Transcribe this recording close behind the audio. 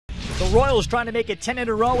The Royals trying to make it 10 in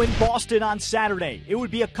a row in Boston on Saturday. It would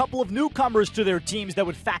be a couple of newcomers to their teams that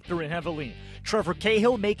would factor in heavily. Trevor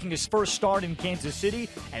Cahill making his first start in Kansas City,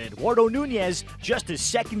 and Eduardo Nunez just his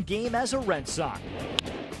second game as a Red Sox.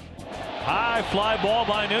 High fly ball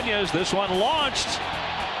by Nunez. This one launched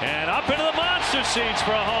and up into the monster seats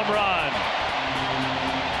for a home run.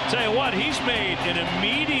 Tell you what, he's made an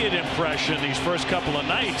immediate impression these first couple of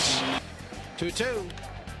nights. 2-2.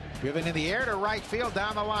 Driven in the air to right field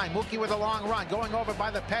down the line. Mookie with a long run going over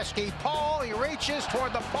by the pesky pole. He reaches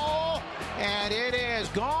toward the pole and it is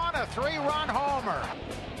gone. A 3-run homer.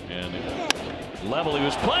 And level he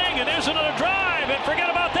was playing, and there's another drive, and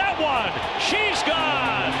forget about that one. She's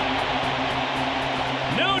gone.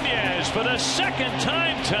 Nunez for the second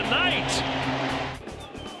time tonight.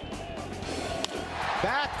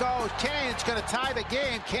 Back goes Kane. It's going to tie the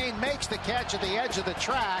game. Kane makes the catch at the edge of the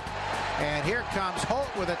track. And here comes Holt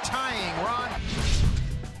with a tying run.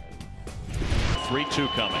 3-2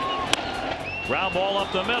 coming. Ground ball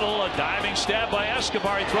up the middle. A diving stab by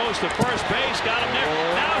Escobar. He throws to first base. Got him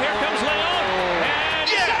there. Now here comes Leon. And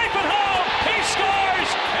safe at home. He scores.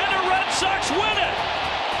 And the Red Sox win it.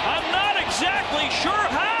 I'm not exactly sure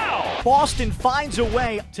how. Boston finds a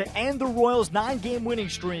way to end the Royals' 9-game winning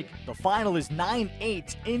streak. The final is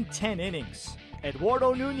 9-8 in 10 innings.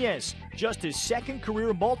 Eduardo Nunez, just his second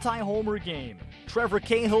career multi-homer game. Trevor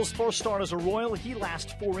Cahill's first start as a Royal, he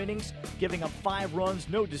lasts 4 innings, giving up 5 runs,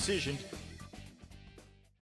 no decision.